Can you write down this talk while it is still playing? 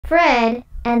Fred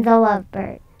and the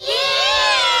Lovebird.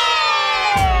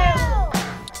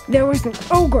 There was an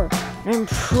ogre named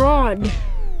Fred.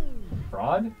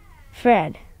 Fraud?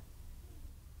 Fred.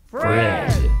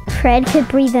 Fred could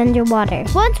breathe underwater.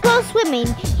 Once while swimming,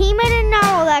 he made a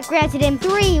narrow that granted him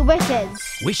 3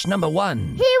 wishes. Wish number 1.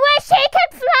 He wished he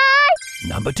could fly,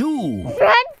 Number 2. run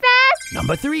fast,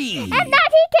 Number 3. and that he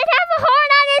could have a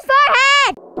horn on his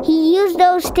forehead. He used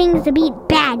those things to beat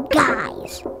bad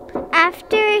guys.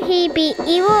 After he beat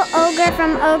evil ogre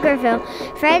from Ogreville,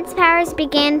 Fred's powers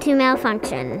began to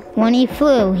malfunction. When he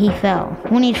flew, he fell.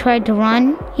 When he tried to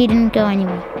run, he didn't go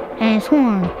anywhere, and his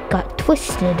horn got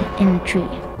twisted in a tree.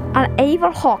 An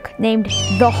evil hawk named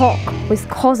the Hawk was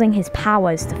causing his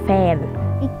powers to fail.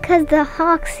 Because the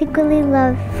hawk secretly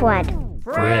loved Fred.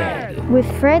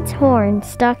 With Fred's horn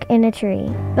stuck in a tree,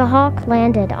 the hawk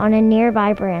landed on a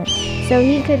nearby branch so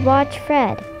he could watch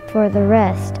Fred for the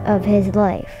rest of his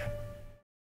life.